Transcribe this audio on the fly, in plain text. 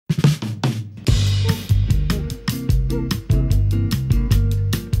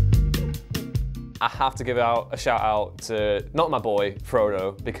I have to give out a shout out to, not my boy,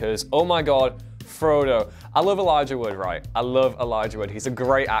 Frodo, because, oh my god, Frodo. I love Elijah Wood, right? I love Elijah Wood. He's a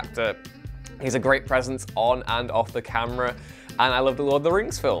great actor. He's a great presence on and off the camera. And I love the Lord of the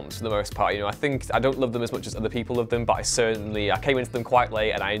Rings films for the most part. You know, I don't love them as much as other people love them, but I came into them quite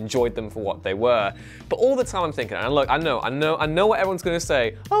late and I enjoyed them for what they were. But all the time I'm thinking, and look, I know what everyone's gonna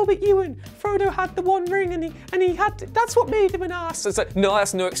say. Oh, but Ewan, Frodo had the one ring and he had, that's what made him an ass. It's like, no,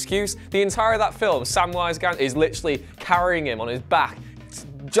 that's no excuse. The entire of that film, Samwise Gamgee is literally carrying him on his back,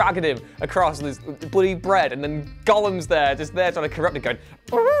 dragging him across this bloody bread, and then Gollum's there, just there trying to corrupt it, going,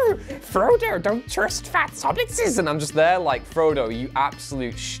 oh, Frodo, don't trust fat hobbitses. And I'm just there like, Frodo, you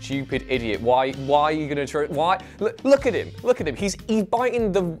absolute stupid idiot. Why are you gonna trust? Why? Look at him. Look at him. He's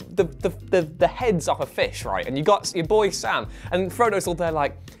biting the heads off a fish, right? And you got your boy Sam, and Frodo's all there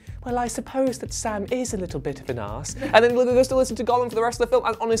like, well, I suppose that Sam is a little bit of an arse. And then goes to listen to Gollum for the rest of the film.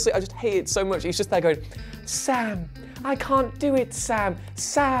 And honestly, I just hate it so much. He's just there going, Sam, I can't do it, Sam.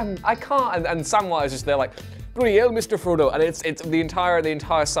 Sam, I can't. And Samwise is just there like, bloody hell, Mr. Frodo. And it's the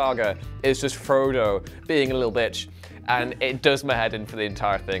entire saga is just Frodo being a little bitch. And it does my head in for the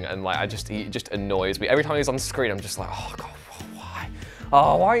entire thing. And like, he just annoys me. Every time he's on screen, I'm just like, oh God.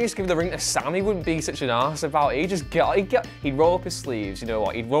 Oh, why don't you just give the ring to Sam? He wouldn't be such an arse about it. He'd roll up his sleeves, you know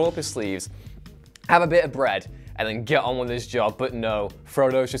what? He'd roll up his sleeves, have a bit of bread, and then get on with his job. But no,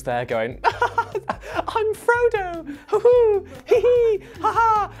 Frodo's just there going, I'm Frodo, hoo-hoo, hee-hee,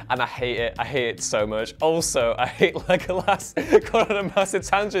 ha-ha. And I hate it so much. Also, I hate Legolas. Got on a massive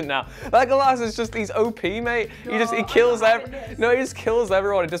tangent now. Legolas is just, he's OP, mate. He just kills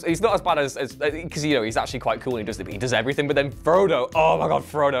everyone. He's not as bad as because, you know, he's actually quite cool and he does everything. But then Frodo, oh my God,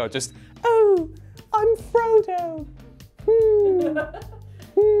 Frodo, just, oh, I'm Frodo.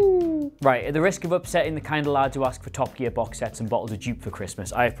 Right, at the risk of upsetting the kind of lads who ask for Top Gear box sets and bottles of dupe for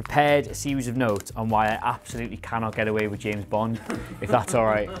Christmas, I have prepared a series of notes on why I absolutely cannot get away with James Bond, if that's all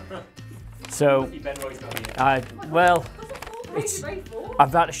right. So, well,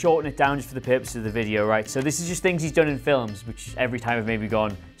 I've had to shorten it down just for the purpose of the video, right? So this is just things he's done in films, which every time I've maybe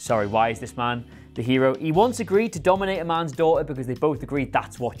gone, sorry, why is this man the hero? He once agreed to dominate a man's daughter because they both agreed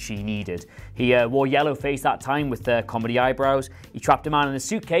that's what she needed. He wore yellow face that time with comedy eyebrows. He trapped a man in a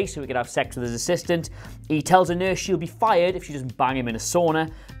suitcase so he could have sex with his assistant. He tells a nurse she'll be fired if she doesn't bang him in a sauna.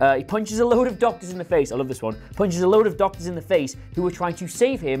 He punches a load of doctors in the face. I love this one. Punches a load of doctors in the face who were trying to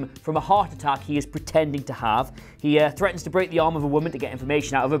save him from a heart attack he is pretending to have. He threatens to break the arm of a woman to get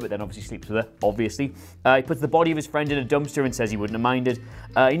information out of her, but then obviously sleeps with her, obviously. He puts the body of his friend in a dumpster and says he wouldn't have minded.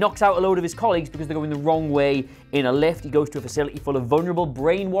 He knocks out a load of his colleagues because they're going the wrong way in a lift. He goes to a facility full of vulnerable,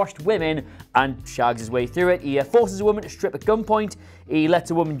 brainwashed women and shags his way through it. He forces a woman to strip at gunpoint. He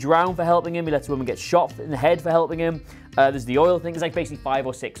lets a woman drown for helping him. He lets a woman get shot in the head for helping him. There's the oil thing. There's like basically 5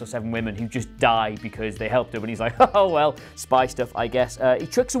 or 6 or 7 women who just die because they helped him, and he's like, oh well, spy stuff, I guess. He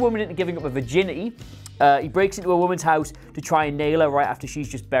tricks a woman into giving up her virginity. He breaks into a woman's house to try and nail her right after she's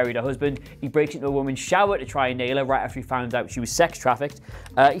just buried her husband. He breaks into a woman's shower to try and nail her right after he found out she was sex trafficked.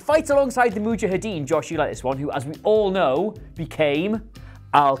 He fights alongside the Mujahideen, Josh, you like this one, who, as we all know, became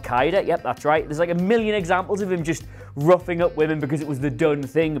Al-Qaeda. Yep, that's right. There's like a million examples of him just roughing up women because it was the done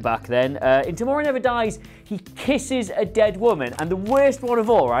thing back then. In Tomorrow Never Dies, he kisses a dead woman, and the worst one of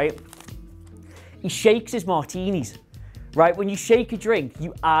all, right? He shakes his martinis. Right, when you shake a drink,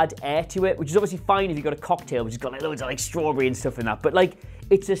 you add air to it, which is obviously fine if you've got a cocktail, which has got like loads of like strawberry and stuff in that. But like,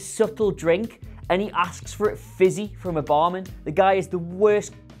 it's a subtle drink, and he asks for it fizzy from a barman. The guy is the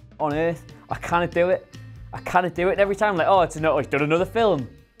worst on earth. I cannot do it. I cannot do it. And every time I'm like, oh, he's done another film.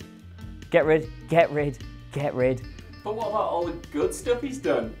 Get rid, get rid, get rid. But what about all the good stuff he's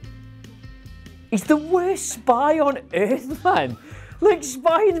done? He's the worst spy on earth, man. Like,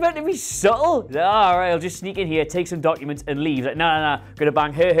 spying's meant to be subtle. All right, I'll just sneak in here, take some documents, and leave. Like, no, gonna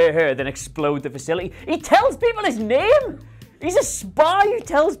bang her, then explode the facility. He tells people his name. He's a spy who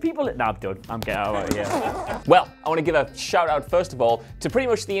tells people it. Nah, I'm done. I'm getting out of here. Well, I want to give a shout out, first of all, to pretty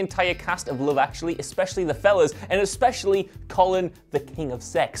much the entire cast of Love Actually, especially the fellas, and especially Colin, the king of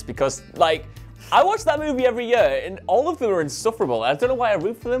sex, because, like, I watch that movie every year, and all of them are insufferable. I don't know why I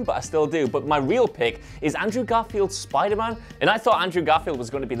root for them, but I still do. But my real pick is Andrew Garfield's Spider-Man, and I thought Andrew Garfield was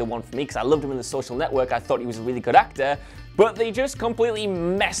going to be the one for me because I loved him in The Social Network. I thought he was a really good actor, but they just completely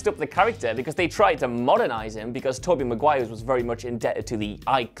messed up the character because they tried to modernize him because Tobey Maguire was very much indebted to the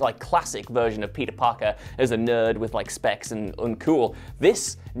classic version of Peter Parker as a nerd with like specs and uncool.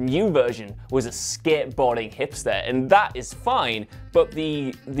 This new version was a skateboarding hipster, and that is fine, but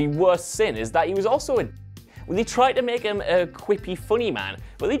the worst sin is that he was also a Well, they tried to make him a quippy, funny man,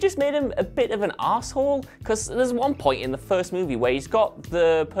 but they just made him a bit of an asshole. Because there's one point in the first movie where he's got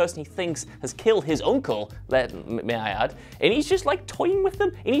the person he thinks has killed his uncle, may I add, and he's just like toying with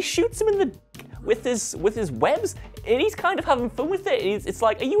them, and he shoots him in the with his webs, and he's kind of having fun with it. It's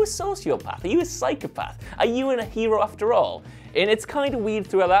like, are you a sociopath? Are you a psychopath? Are you a hero after all? And it's kind of weird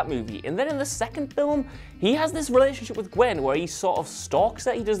throughout that movie. And then in the second film, he has this relationship with Gwen where he sort of stalks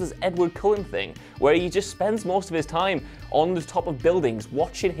her. He does this Edward Cullen thing where he just spends most of his time on the top of buildings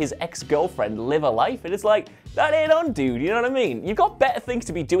watching his ex-girlfriend live a life. And it's like, that ain't on, dude, you know what I mean? You've got better things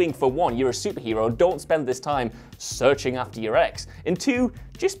to be doing. For one, you're a superhero. Don't spend this time searching after your ex. And two,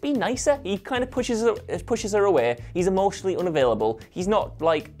 just be nicer. He kind of pushes her away. He's emotionally unavailable. He's not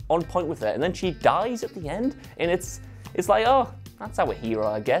like on point with her. And then she dies at the end. And it's like, oh, that's our hero,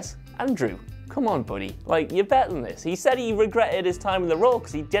 I guess. Andrew, come on, buddy. Like, you're better than this. He said he regretted his time in the role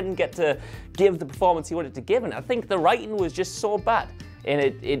because he didn't get to give the performance he wanted to give. And I think the writing was just so bad.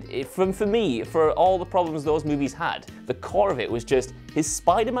 And for me, for all the problems those movies had, the core of it was just his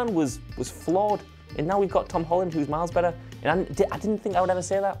Spider-Man was flawed. And now we've got Tom Holland, who's miles better. And I didn't think I would ever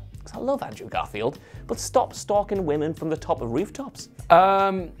say that, because I love Andrew Garfield. But stop stalking women from the top of rooftops.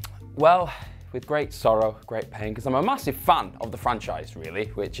 Well, with great sorrow, great pain, because I'm a massive fan of the franchise, really,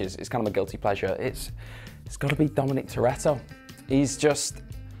 which is kind of a guilty pleasure. It's got to be Dominic Toretto. He's just.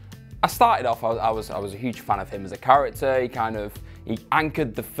 I started off. I was a huge fan of him as a character. He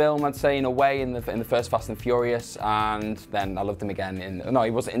anchored the film, I'd say, in a way, in the first Fast and Furious, and then I loved him again no, he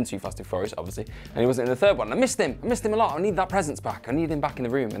wasn't in Too Fast and Furious, obviously, and he wasn't in the third one. I missed him a lot. I need that presence back. I need him back in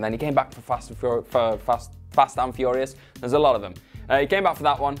the room. And then he came back for Fast and Furious. There's a lot of them. He came back for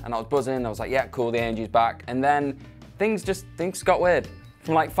that one, and I was buzzing. I was like, yeah, cool, the energy's back. And then things got weird.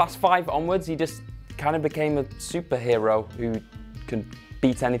 From like Fast 5 onwards, he just kind of became a superhero who can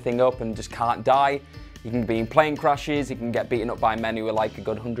beat anything up and just can't die. He can be in plane crashes, he can get beaten up by men who are like a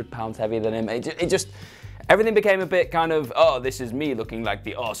good 100 pounds heavier than him. Everything became a bit kind of, oh, this is me looking like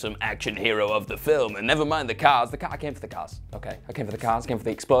the awesome action hero of the film, and never mind the cars. I came for the cars, okay? I came for the cars, came for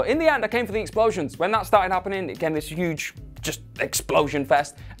the explosion. In the end, I came for the explosions. When that started happening, it became this huge, just explosion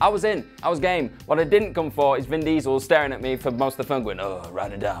fest. I was in, I was game. What I didn't come for is Vin Diesel staring at me for most of the film going, oh,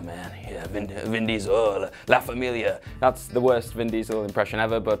 ride it down, man. Yeah, Vin Diesel, oh, La Familia. That's the worst Vin Diesel impression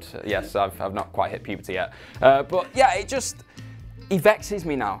ever, but yes, I've not quite hit puberty yet. But yeah, he vexes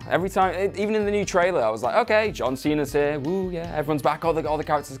me now. Every time, even in the new trailer, I was like, okay, John Cena's here, woo, yeah, everyone's back, all the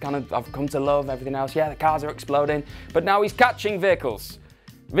characters I've come to love, everything else, yeah, the cars are exploding, but now he's catching vehicles.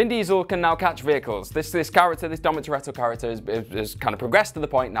 Vin Diesel can now catch vehicles. This character, this Dominic Toretto character has kind of progressed to the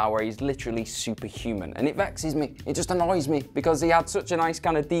point now where he's literally superhuman, and it vexes me, it just annoys me, because he had such a nice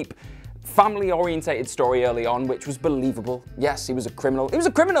kind of deep, family-orientated story early on, which was believable. Yes, he was a criminal. He was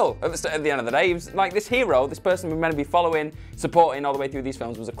a criminal at the end of the day. He was like this hero, this person we're meant to be following, supporting all the way through these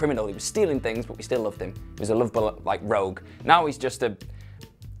films was a criminal. He was stealing things, but we still loved him. He was a lovable, like, rogue. Now he's just a...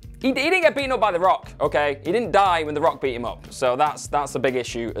 He didn't get beaten up by The Rock, okay? He didn't die when The Rock beat him up. So that's a big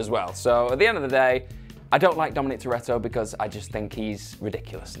issue as well. So at the end of the day, I don't like Dominic Toretto because I just think he's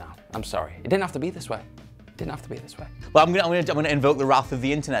ridiculous now. I'm sorry. It didn't have to be this way. Didn't have to be this way. Well, I'm gonna invoke the wrath of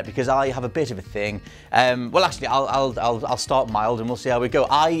the internet because I have a bit of a thing. Well, actually, I'll start mild and we'll see how we go.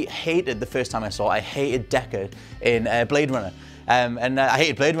 I hated the first time I saw it. I hated Deckard in Blade Runner. And I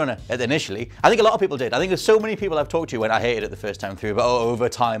hated Blade Runner initially. I think a lot of people did. I think there's so many people I've talked to when I hated it the first time through, but over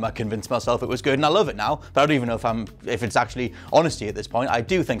time I convinced myself it was good, and I love it now. But I don't even know if it's actually honesty at this point. I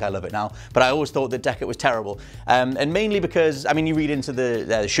do think I love it now, but I always thought that Deckard was terrible. And mainly because, I mean, you read into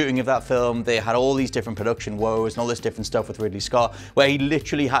the shooting of that film, they had all these different production woes and all this different stuff with Ridley Scott, where he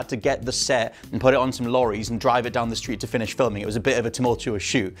literally had to get the set and put it on some lorries and drive it down the street to finish filming. It was a bit of a tumultuous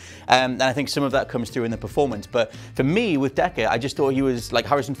shoot. And I think some of that comes through in the performance. But for me, with Deckard, I just thought he was, like,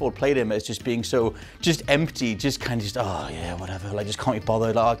 Harrison Ford played him as just being so, just empty, just kind of just, oh yeah, whatever, like, just can't be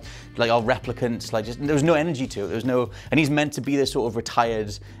bothered, like all replicants, like, just, there was no energy to it, there was no, and he's meant to be this sort of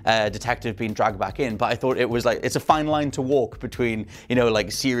retired detective being dragged back in, but I thought it was like, it's a fine line to walk between, you know,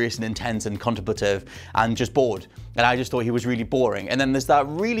 like serious and intense and contemplative and just bored. And I just thought he was really boring. And then there's that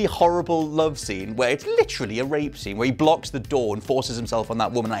really horrible love scene where it's literally a rape scene where he blocks the door and forces himself on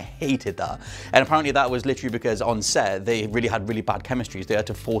that woman. I hated that. And apparently that was literally because on set they really had had really bad chemistry, so they had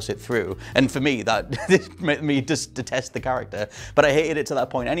to force it through. And for me, that made me just detest the character. But I hated it to that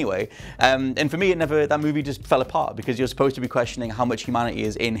point anyway. And for me, that movie just fell apart because you're supposed to be questioning how much humanity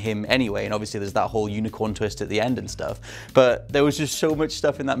is in him anyway. And obviously there's that whole unicorn twist at the end and stuff. But there was just so much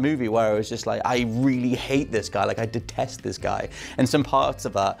stuff in that movie where I was just like, I really hate this guy. Like, I detest this guy. And some parts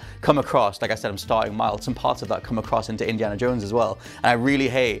of that come across, like I said, I'm starting mild. Some parts of that come across into Indiana Jones as well. And I really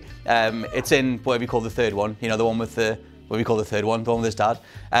hate, it's in whatever you call the third one, you know, the one with the, what we call the third one, the one with his dad,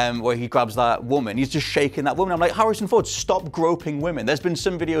 where he grabs that woman. He's just shaking that woman. I'm like, Harrison Ford, stop groping women. There's been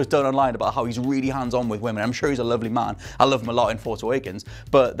some videos done online about how he's really hands-on with women. I'm sure he's a lovely man. I love him a lot in Force Awakens.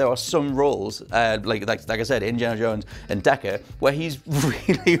 But there are some roles, like I said, Indiana Jones and Decker, where he's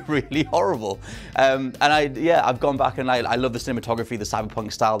really, really horrible. And I've gone back and I love the cinematography, the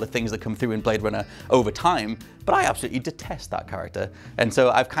cyberpunk style, the things that come through in Blade Runner over time. But I absolutely detest that character. And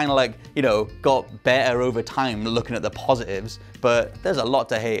so I've kind of like, you know, got better over time looking at the positives, but there's a lot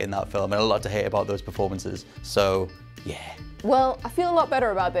to hate in that film and a lot to hate about those performances. So, yeah. Well, I feel a lot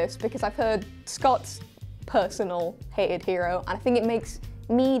better about this because I've heard Scott's personal hated hero, and I think it makes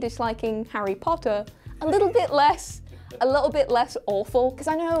me disliking Harry Potter a little bit less awful, because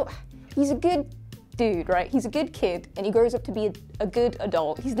I know he's a good dude, right? He's a good kid, and he grows up to be a good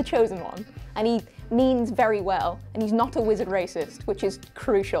adult. He's the chosen one, and he means very well, and he's not a wizard racist, which is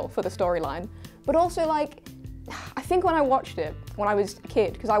crucial for the storyline. But also, like, I think when I watched it when I was a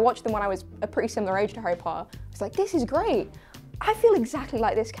kid, because I watched them when I was a pretty similar age to Harry Potter, I was like, this is great. I feel exactly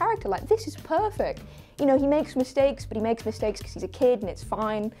like this character, like, this is perfect. You know, he makes mistakes, but he makes mistakes because he's a kid and it's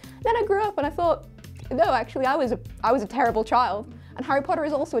fine. Then I grew up and I thought, no, actually, I was a terrible child, and Harry Potter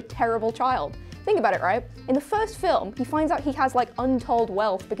is also a terrible child. Think about it, right? In the first film, he finds out he has like untold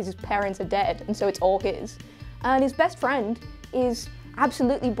wealth because his parents are dead, and so it's all his. And his best friend is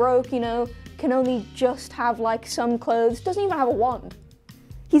absolutely broke, you know, can only just have like some clothes, doesn't even have a wand.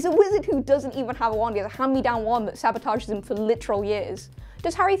 He's a wizard who doesn't even have a wand. He has a hand-me-down wand that sabotages him for literal years.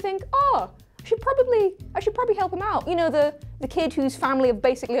 Does Harry think, oh, I should probably help him out? You know, the kid whose family have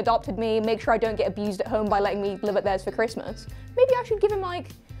basically adopted me, make sure I don't get abused at home by letting me live at theirs for Christmas. Maybe I should give him like,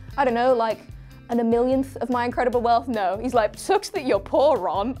 I don't know, like a millionth of my incredible wealth? No. He's like, sucks that you're poor,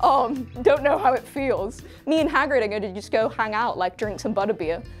 Ron. Don't know how it feels. Me and Hagrid are going to just go hang out, like drink some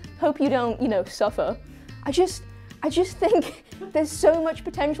butterbeer. Hope you don't, you know, suffer. I just think there's so much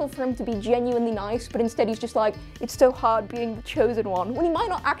potential for him to be genuinely nice, but instead he's just like, it's so hard being the chosen one, when he might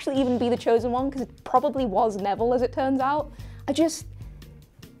not actually even be the chosen one, because it probably was Neville, as it turns out.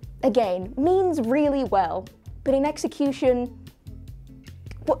 Again, means really well, but in execution,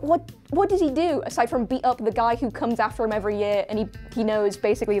 what does he do aside from beat up the guy who comes after him every year, and he knows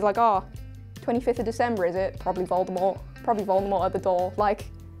basically, he's like, oh, 25th of December, is it? Probably Voldemort at the door. Like,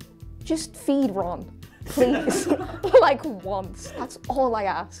 just feed Ron, please. Like, once. That's all I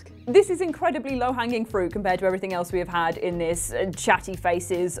ask. This is incredibly low-hanging fruit compared to everything else we have had in this chatty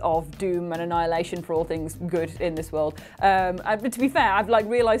faces of doom and annihilation for all things good in this world. But to be fair, I've like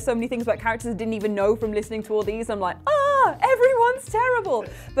realised so many things about characters I didn't even know from listening to all these. I'm like, everyone's terrible.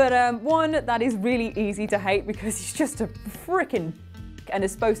 But one that is really easy to hate because he's just a frickin' and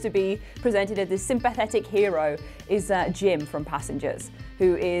is supposed to be presented as this sympathetic hero is Jim from Passengers,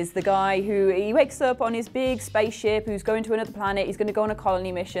 who is the guy who he wakes up on his big spaceship, who's going to another planet. He's going to go on a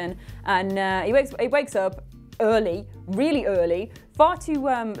colony mission, and he wakes up early, really early, far too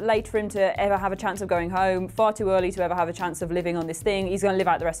late for him to ever have a chance of going home, far too early to ever have a chance of living on this thing. He's going to live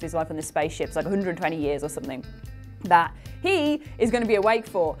out the rest of his life on this spaceship. It's like 120 years or something that he is going to be awake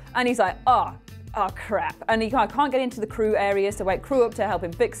for, and he's like, oh crap, and he can't get into the crew areas to wake crew up to help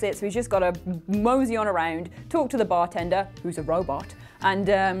him fix it, so he's just got to mosey on around, talk to the bartender, who's a robot, and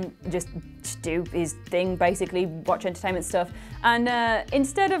just do his thing, basically, watch entertainment stuff. And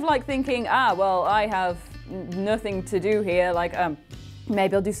instead of like thinking, well, I have nothing to do here, like,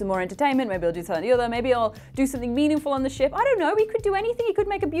 maybe I'll do some more entertainment, maybe I'll do something the other, maybe I'll do something meaningful on the ship. I don't know, he could do anything. He could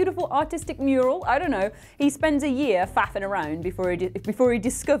make a beautiful artistic mural. I don't know. He spends a year faffing around before he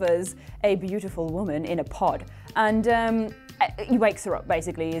discovers a beautiful woman in a pod. And he wakes her up,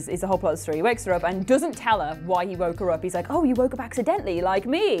 basically, is the whole plot of the story. He wakes her up and doesn't tell her why he woke her up. He's like, oh, you woke up accidentally, like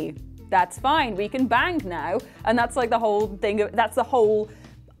me. That's fine, we can bang now. And that's like the whole thing, that's the whole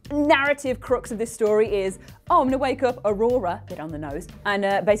narrative crux of this story is, oh, I'm gonna wake up Aurora, bit on the nose,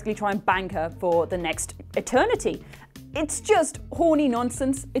 and basically try and bang her for the next eternity. It's just horny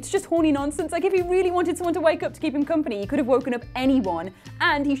nonsense. It's just horny nonsense. Like, if he really wanted someone to wake up to keep him company, he could have woken up anyone,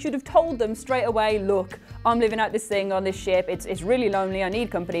 and he should have told them straight away, look, I'm living out this thing on this ship, it's really lonely, I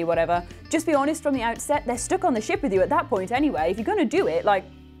need company, whatever. Just be honest from the outset, they're stuck on the ship with you at that point anyway. If you're gonna do it, like,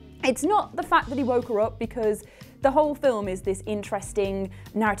 it's not the fact that he woke her up, because the whole film is this interesting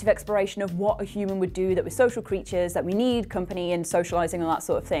narrative exploration of what a human would do, that we're social creatures, that we need company and socializing and that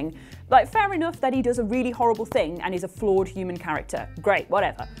sort of thing. Like, fair enough that he does a really horrible thing and is a flawed human character. Great,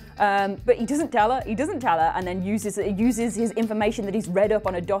 whatever. But he doesn't tell her, and then uses his information that he's read up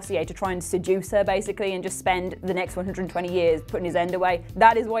on a dossier to try and seduce her, basically, and just spend the next 120 years putting his end away.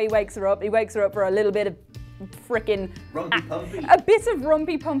 That is why he wakes her up. He wakes her up for a little bit of frickin' Rumpy-pumpy. a bit of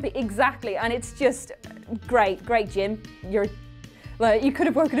rumpy-pumpy, exactly, and it's just great, Jim. Like, you could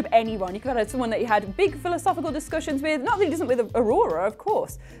have woken up anyone. You could have had someone that you had big philosophical discussions with. Not that he doesn't with Aurora, of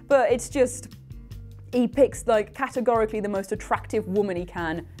course, but it's just, he picks, like, categorically the most attractive woman he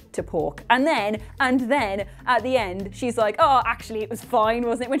can to pork. And then, at the end, she's like, oh, actually, it was fine,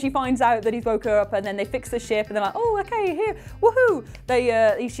 wasn't it? When she finds out that he's woke her up, and then they fix the ship, and they're like, oh, okay, here,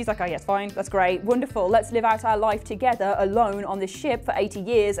 woohoo. She's like, oh, yes, fine, that's great, wonderful. Let's live out our life together, alone on this ship for 80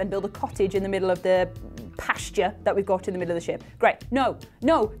 years, and build a cottage in the middle of the pasture that we've got in the middle of the ship. Great. No,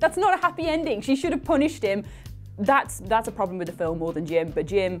 that's not a happy ending. She should have punished him. That's a problem with the film more than Jim. But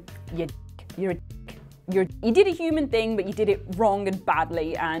Jim, you're a dick. You did a human thing, but you did it wrong and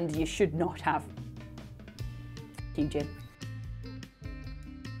badly, and you should not have. You, Jim.